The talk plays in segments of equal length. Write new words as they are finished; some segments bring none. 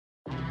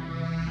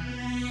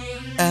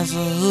as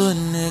a hood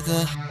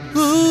nigga.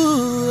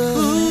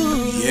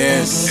 Ooh,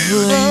 yes. as a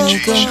hood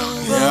nigga.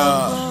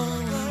 Yeah.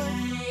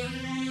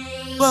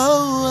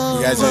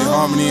 We got J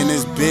Harmony in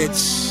this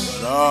bitch.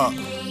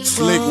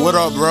 Slick, what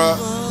up, bruh?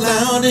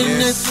 Loud in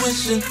that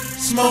swishing,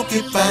 smoke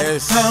it by the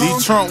pound.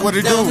 D-Trunk, what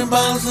it do?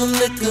 Bottles of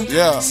liquor,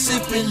 yeah.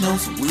 sipping on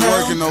some we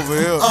working over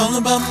here. All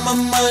about my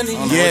money.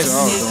 Yes.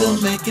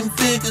 Nigga making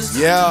figures.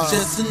 Yeah.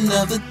 Just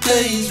another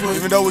day's work.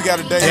 Even though we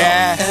got a day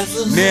off. As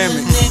a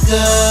hood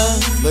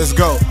nigga. Let's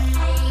go.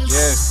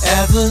 Yes.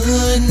 As a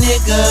hood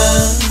nigga.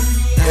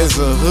 As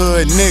a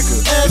hood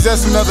nigga. It's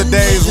just another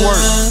day's work.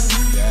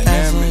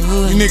 Damn it.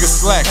 You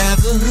niggas slack.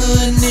 As a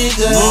hood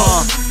nigga.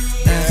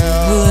 As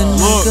a hood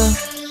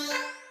nigga.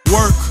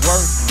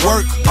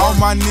 Work, all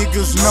my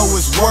niggas know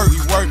it's work.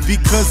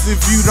 Because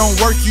if you don't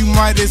work, you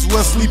might as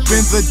well sleep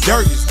in the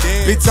dirt.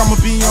 Bitch, I'ma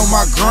be on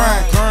my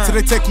grind till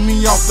they take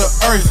me off the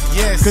earth.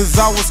 Cause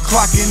I was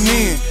clocking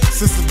in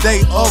since the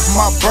day of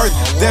my birth.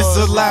 That's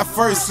July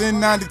 1st in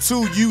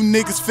 92. You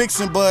niggas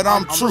fixin', but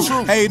I'm true.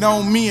 Hate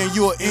on me and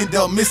you'll end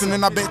up missing.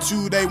 And I bet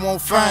you they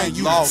won't find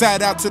you.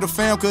 Shout out to the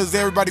fam, cause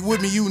everybody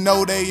with me, you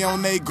know they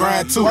on they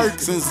grind too.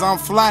 Since I'm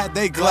fly,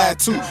 they glad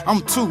too.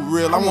 I'm too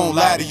real, I won't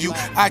lie to you.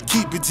 I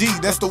keep it G,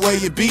 that's the way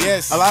it be.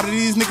 A lot of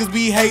these niggas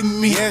be hating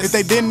me. If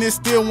they didn't, it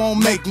still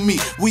won't make me.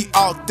 We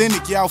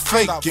authentic, y'all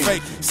faking.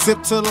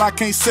 Sip till I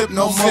can't sip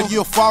no more.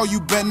 You'll fall,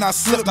 you better not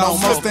slip no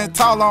more. Stand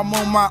tall, I'm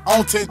on my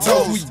own 10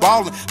 toes. We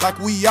ballin' like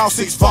we all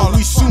 6'4".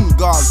 We shooting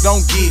guards,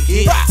 don't get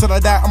hit. Till I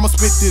die, I'ma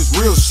spit this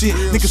real shit.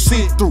 Niggas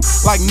see through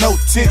like no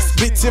tints.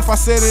 Bitch, if I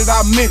said it,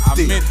 I meant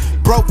it.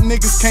 Broke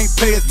niggas can't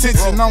pay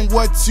attention on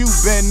what you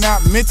better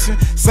not mention.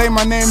 Say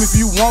my name if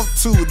you want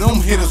to.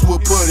 Them hitters will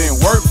put in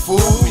work, fool.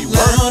 We work.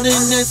 Loud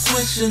in that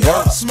swishing,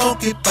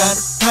 smoke it by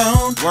the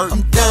pound.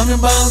 I'm down in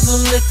bottles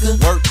of liquor,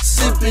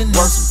 sipping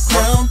on some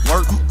crown.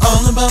 I'm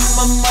all about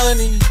my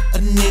money, a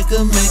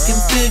nigga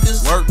making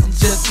figures.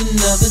 Just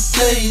another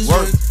day's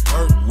work.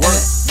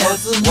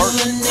 As a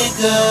hood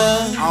nigga,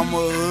 I'm a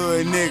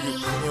hood nigga.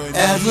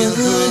 As a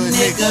hood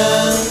nigga,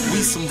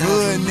 we some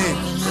hood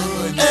niggas.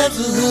 As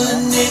a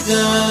hood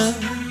nigga,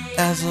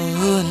 as a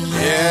hood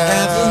nigga,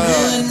 as a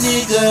hood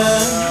nigga,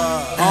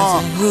 as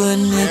a hood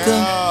nigga.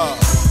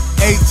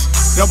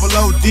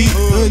 H-double-O-D,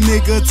 hood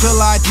nigga till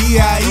I die.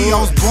 I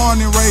was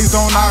born and raised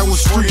on Iowa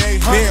Street.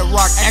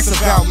 Bedrock acts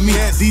about me.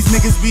 These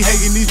niggas be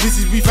hating, these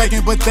bitches be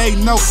faking, but they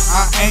know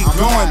I ain't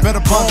going.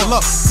 Better bundle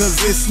up,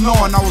 cause it's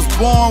snowing. I was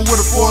born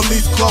with a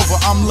 4-leaf clover.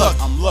 I'm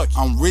lucky.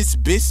 I'm rich,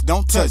 bitch,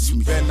 don't touch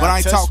me. But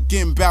I ain't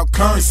talking about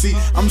currency.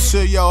 I'm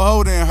sure your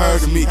hoe done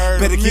heard of me.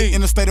 Better get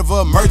in a state of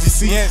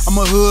emergency. I'm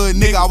a hood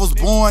nigga, I was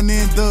born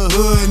in the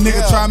hood.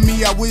 Nigga, try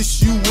me, I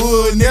wish you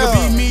would. Nigga,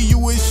 be me, you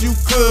wish you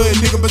could.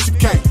 Nigga, but you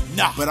can't.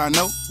 But I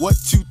know what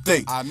you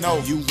think. I know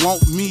you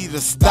want me to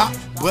stop,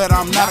 but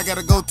I'm not. I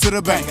gotta go to the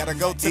bank.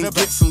 And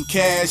get some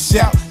cash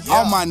out.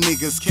 All my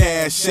niggas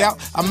cash out.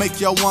 I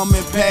make your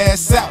woman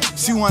pass out.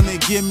 She wanna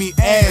give me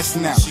ass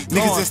now.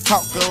 Niggas just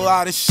talk a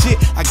lot of shit.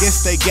 I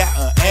guess they got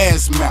a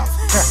ass mouth.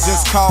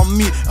 Just call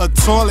me a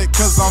toilet,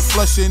 cause I'm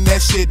flushing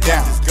that shit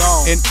down.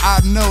 And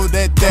I know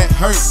that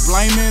hurt.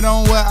 Blame it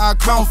on where I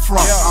come from.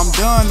 I'm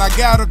done, I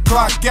gotta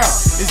clock out.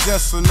 It's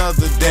just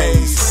another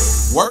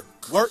day's work.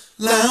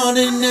 Loud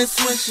in that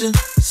swishing,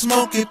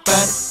 smoke it by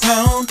the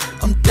pound.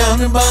 I'm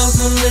down in bottles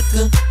of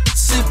liquor,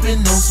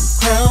 sipping on some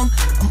crown.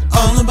 I'm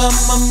all about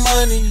my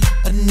money,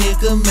 a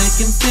nigga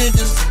making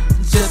figures.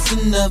 Just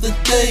another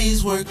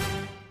day's work.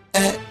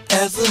 As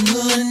a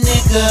hood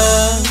nigga,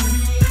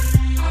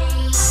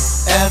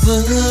 as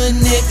a hood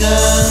nigga,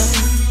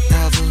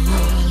 as a hood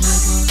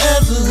nigga,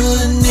 as a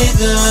hood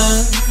nigga,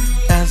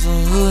 as a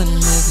hood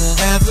nigga,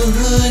 as a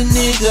hood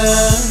nigga,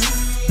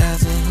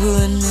 as a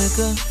hood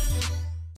nigga.